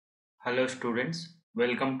Hello students,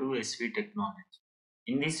 welcome to SV Technology.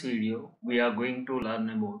 In this video, we are going to learn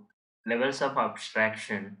about levels of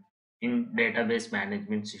abstraction in database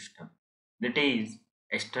management system. That is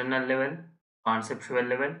external level, conceptual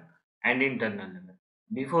level and internal level.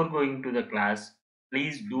 Before going to the class,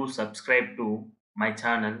 please do subscribe to my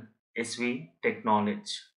channel SV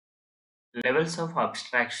Technology. Levels of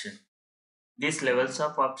abstraction. These levels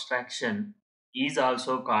of abstraction is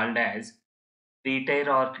also called as three-tier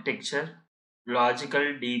architecture, logical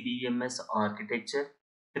DBMS architecture,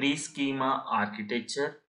 three-schema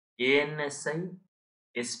architecture, ANSI,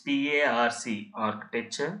 SPARC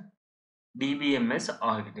architecture, DBMS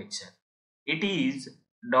architecture. It is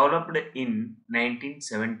developed in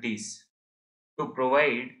 1970s to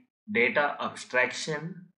provide data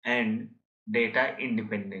abstraction and data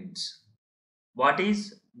independence. What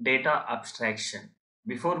is data abstraction?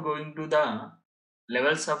 Before going to the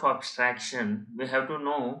levels of abstraction, we have to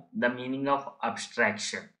know the meaning of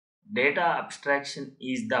abstraction. Data abstraction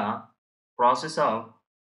is the process of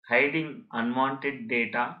hiding unwanted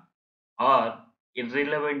data or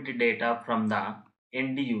irrelevant data from the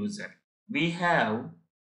end user. We have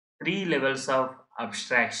three levels of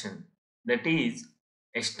abstraction, that is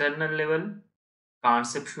external level,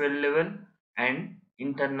 conceptual level and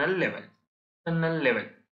internal level.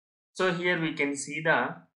 So here we can see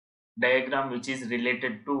the diagram which is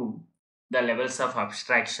related to the levels of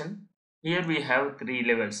abstraction. Here we have three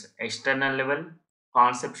levels: external level,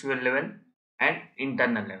 conceptual level and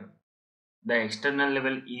internal level. The external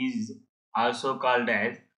level is also called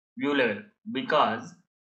as view level because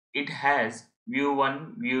it has view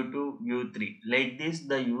 1, view 2, view 3. Like this,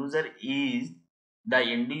 the end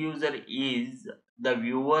user is the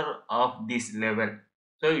viewer of this level.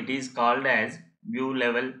 So it is called as view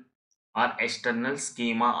level or external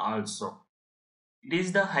schema also. It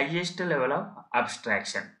is the highest level of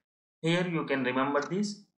abstraction. Here you can remember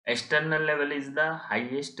this. External level is the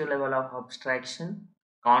highest level of abstraction.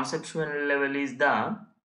 Conceptual level is the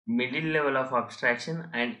middle level of abstraction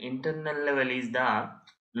and internal level is the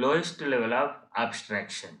lowest level of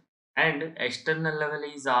abstraction. And external level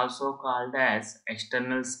is also called as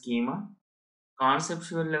external schema.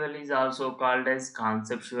 Conceptual level is also called as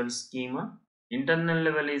conceptual schema. Internal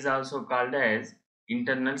level is also called as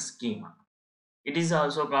internal schema. It is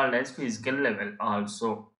also called as physical level,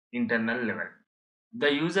 also internal level.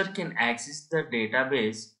 The user can access the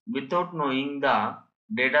database without knowing the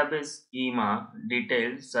database schema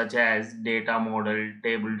details such as data model,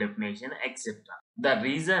 table definition, etc. The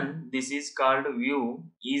reason this is called view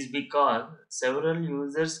is because several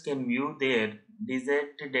users can view their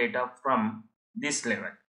desired data from this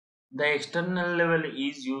level. The external level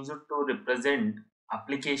is used to represent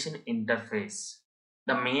application interface.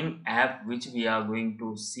 The main app which we are going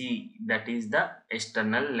to see, that is the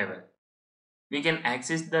external level. We can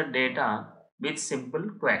access the data with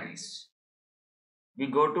simple queries. We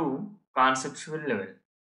go to conceptual level.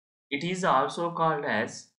 It is also called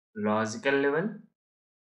as logical level.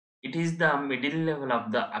 It is the middle level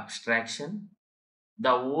of the abstraction. The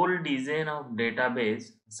whole design of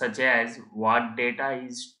database, such as what data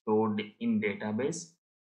is stored in database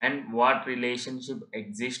and what relationship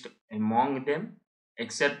exists among them,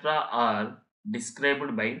 etc., are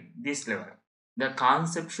described by this level. The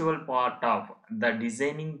conceptual part of the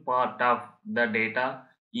designing part of the data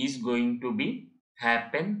is going to be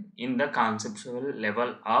happen in the conceptual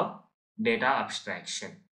level of data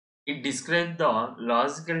abstraction. It describes the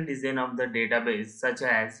logical design of the database such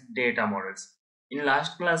as data models. In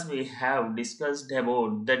last class we have discussed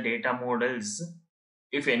about the data models.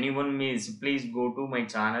 If anyone missed, please go to my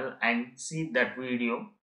channel and see that video.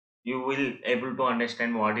 You will able to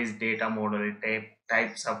understand what is data model,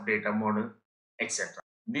 types of data model, etc.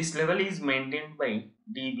 This level is maintained by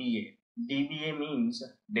DBA. DBA means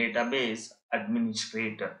database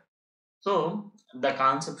administrator. So the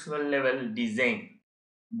conceptual level design,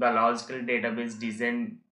 the logical database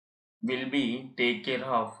design will be take care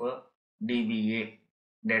of DBA,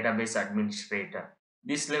 database administrator.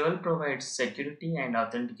 This level provides security and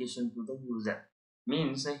authentication to the user.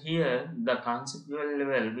 Means here the conceptual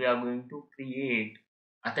level we are going to create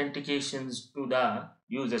authentications to the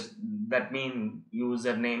users, that mean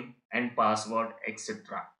username and password,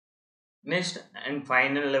 etc. Next and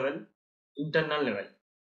final level, internal level.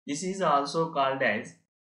 This is also called as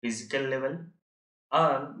physical level,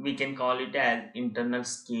 or we can call it as internal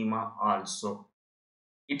schema also.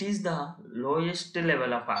 It is the lowest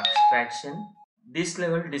level of abstraction. This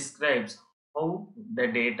level describes how the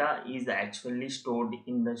data is actually stored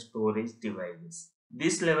in the storage devices.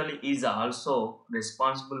 This level is also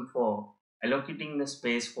responsible for allocating the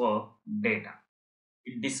space for data.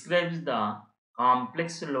 It describes the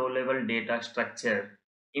complex low-level data structure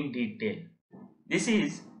in detail. This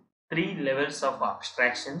is three levels of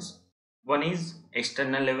abstractions. One is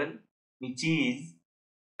external level, which is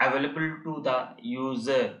available to the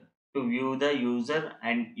user to view the user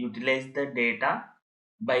and utilize the data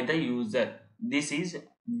by the user. This is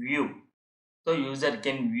view. So user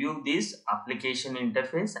can view this application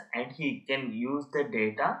interface and he can use the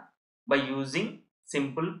data by using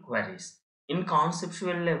simple queries. In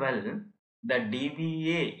conceptual level, the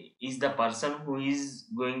DBA is the person who is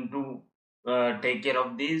going to take care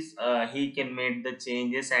of this. He can make the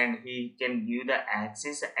changes and he can give the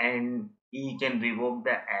access and he can revoke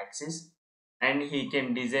the access and he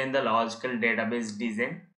can design the logical database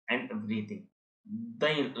design and everything.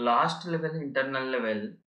 The last level, internal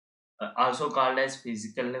level, also called as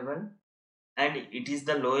physical level, and it is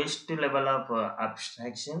the lowest level of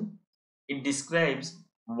abstraction. It describes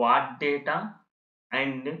what data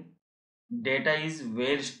and data is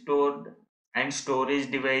where stored and storage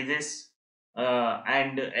devices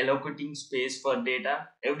and allocating space for data,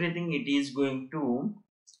 everything it is going to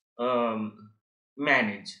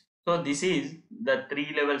manage. So this is the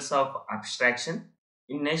three levels of abstraction.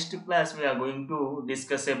 In next class we are going to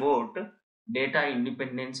discuss about data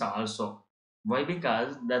independence also. Why?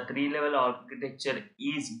 Because the three level architecture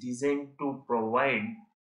is designed to provide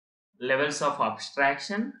levels of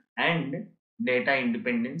abstraction and data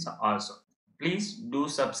independence also. Please do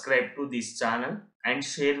subscribe to this channel and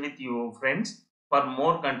share with your friends for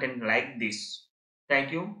more content like this.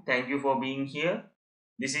 Thank you. Thank you for being here.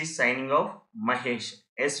 This is signing off, Mahesh,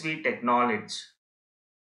 SV Technology.